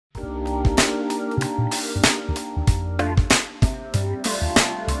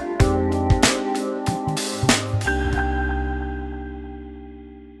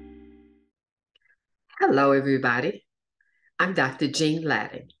Hello, everybody. I'm Dr. Jean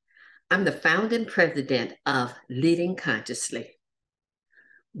Ladding. I'm the founding president of Leading Consciously.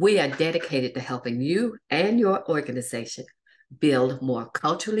 We are dedicated to helping you and your organization build more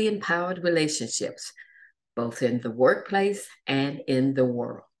culturally empowered relationships, both in the workplace and in the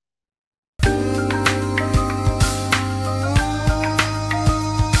world.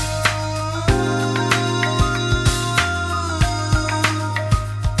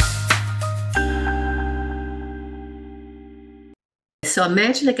 So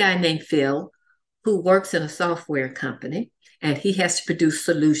imagine a guy named Phil who works in a software company, and he has to produce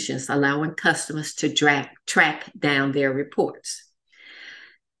solutions allowing customers to track down their reports.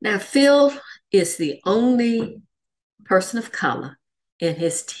 Now, Phil is the only person of color in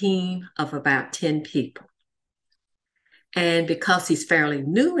his team of about 10 people. And because he's fairly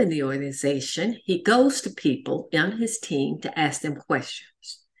new in the organization, he goes to people on his team to ask them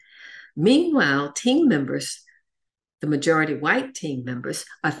questions. Meanwhile, team members, the majority white team members,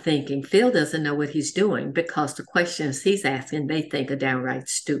 are thinking Phil doesn't know what he's doing because the questions he's asking they think are downright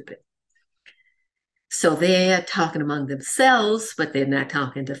stupid. So they're talking among themselves, but they're not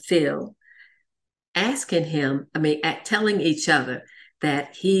talking to Phil, asking him, telling each other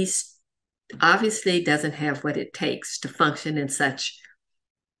that he's obviously doesn't have what it takes to function in such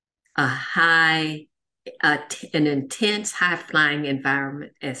an intense, high-flying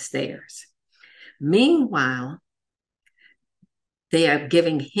environment as theirs. Meanwhile, they are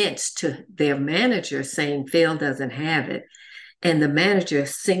giving hints to their manager saying Phil doesn't have it. And the manager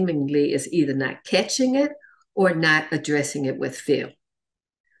seemingly is either not catching it or not addressing it with Phil.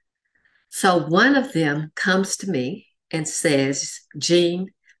 So one of them comes to me and says, Jean,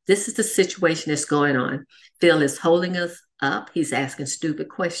 this is the situation that's going on. Phil is holding us up. He's asking stupid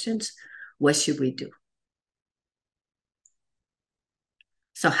questions. What should we do?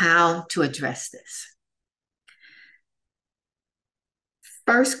 So how to address this?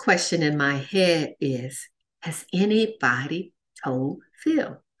 First question in my head is, has anybody told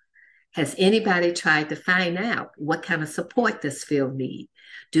Phil? Has anybody tried to find out what kind of support does Phil need?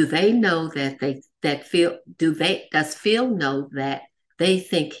 Do they know does Phil know that they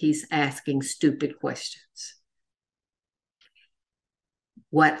think he's asking stupid questions?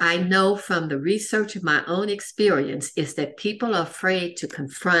 What I know from the research of my own experience is that people are afraid to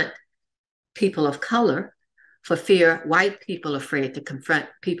confront people of color for fear, white people are afraid to confront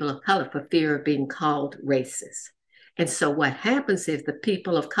people of color for fear of being called racist. And so what happens is the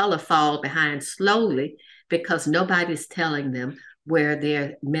people of color fall behind slowly because nobody's telling them where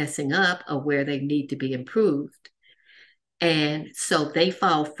they're messing up or where they need to be improved. And so they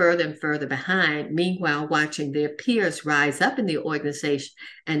fall further and further behind, meanwhile watching their peers rise up in the organization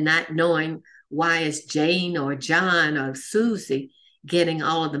and not knowing why is Jane or John or Susie getting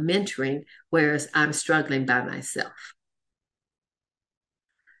all of the mentoring, whereas I'm struggling by myself.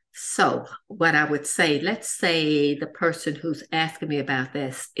 So what I would say, let's say the person who's asking me about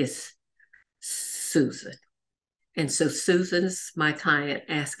this is Susan. And so Susan's my client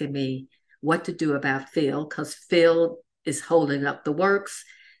asking me what to do about Phil, because Phil is holding up the works.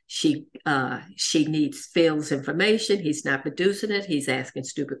 She needs Phil's information. He's not producing it. He's asking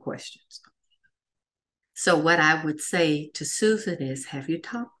stupid questions. So what I would say to Susan is, have you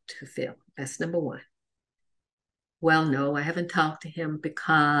talked to Phil? That's number one. Well, no, I haven't talked to him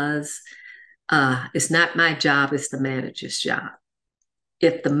because it's not my job, it's the manager's job.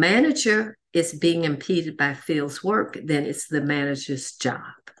 If the manager is being impeded by Phil's work, then it's the manager's job.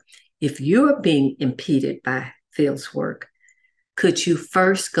 If you're being impeded by Phil's work, could you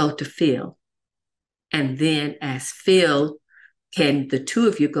first go to Phil and then ask Phil, can the two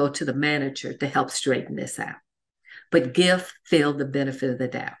of you go to the manager to help straighten this out? But give Phil the benefit of the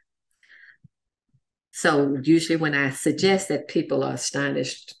doubt. So usually when I suggest that, people are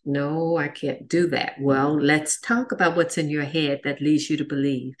astonished. No, I can't do that. Well, let's talk about what's in your head that leads you to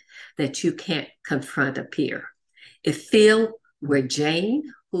believe that you can't confront a peer. If Phil were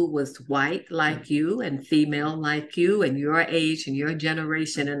Jane, who was white like you and female like you and your age and your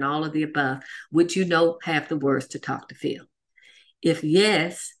generation and all of the above, would you have the words to talk to Phil? If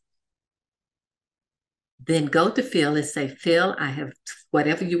yes, then go to Phil and say, Phil, I have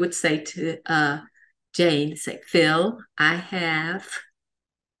whatever you would say to Jane, say, Phil, I have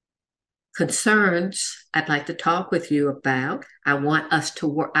concerns I'd like to talk with you about. I want us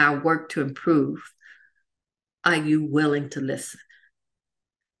to our work to improve. Are you willing to listen?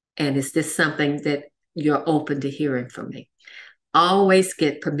 And is this something that you're open to hearing from me? Always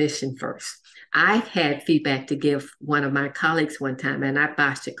get permission first. I had feedback to give one of my colleagues one time, and I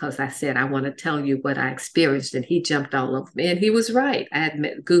botched it because I said, I want to tell you what I experienced, and he jumped all over me, and he was right. I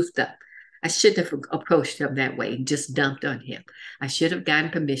had goofed up. I shouldn't have approached him that way and just dumped on him. I should have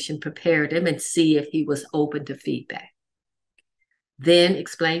gotten permission, prepared him, and see if he was open to feedback. Then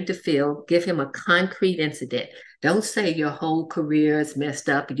explain to Phil, give him a concrete incident. Don't say your whole career is messed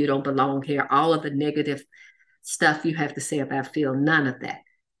up and you don't belong here, all of the negative stuff you have to say about Phil, none of that.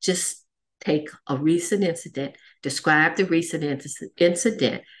 Just take a recent incident, describe the recent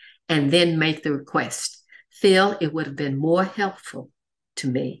incident, and then make the request. Phil, it would have been more helpful to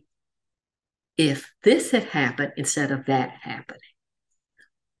me if this had happened instead of that happening.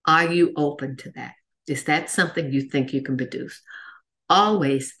 Are you open to that? Is that something you think you can produce?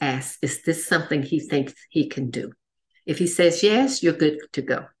 Always ask, is this something he thinks he can do? If he says yes, you're good to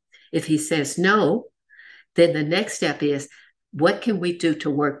go. If he says no, then the next step is, what can we do to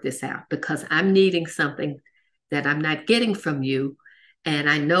work this out? Because I'm needing something that I'm not getting from you. And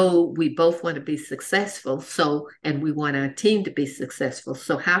I know we both want to be successful. So, and we want our team to be successful.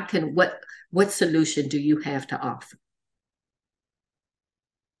 So what solution do you have to offer?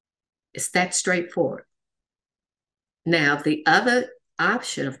 It's that straightforward. Now, the other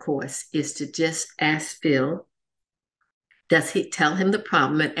option, of course, is to just ask Phil, does he tell him the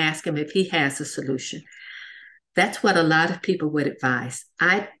problem and ask him if he has a solution? That's what a lot of people would advise.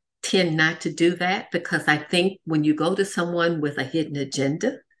 I tend not to do that because I think when you go to someone with a hidden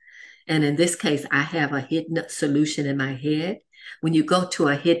agenda, and in this case, I have a hidden solution in my head, when you go to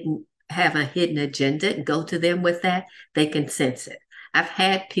have a hidden agenda and go to them with that, they can sense it. I've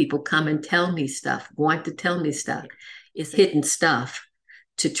had people come and tell me stuff, want to tell me stuff. It's hidden stuff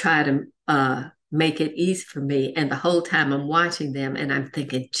to try to make it easy for me. And the whole time I'm watching them and I'm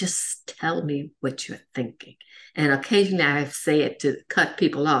thinking, just tell me what you're thinking. And occasionally I say it to cut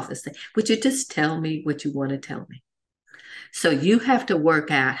people off and say, would you just tell me what you want to tell me? So you have to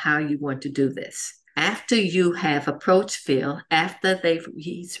work out how you want to do this. After you have approached Phil, after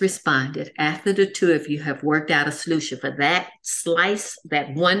he's responded, after the two of you have worked out a solution for that slice,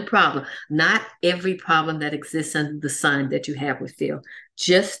 that one problem, not every problem that exists under the sun that you have with Phil,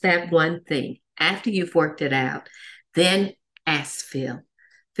 just that one thing. After you've worked it out, then ask Phil,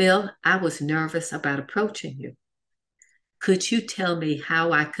 Phil, I was nervous about approaching you. Could you tell me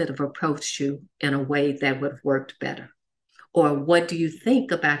how I could have approached you in a way that would have worked better? Or what do you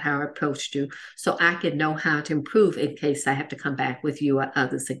think about how I approached you so I can know how to improve in case I have to come back with you or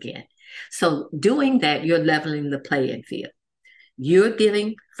others again? So doing that, you're leveling the playing field. You're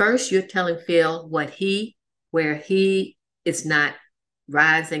telling Phil where he is not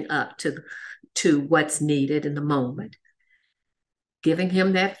rising up to what's needed in the moment. Giving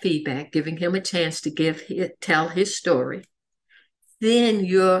him that feedback, giving him a chance to tell his story. Then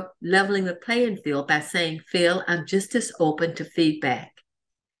you're leveling the playing field by saying, Phil, I'm just as open to feedback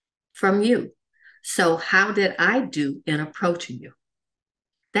from you. So how did I do in approaching you?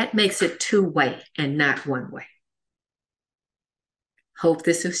 That makes it two-way and not one way. Hope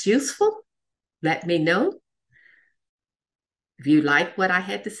this is useful. Let me know. If you like what I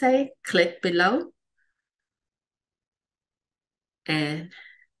had to say, click below. And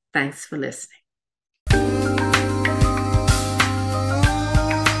thanks for listening.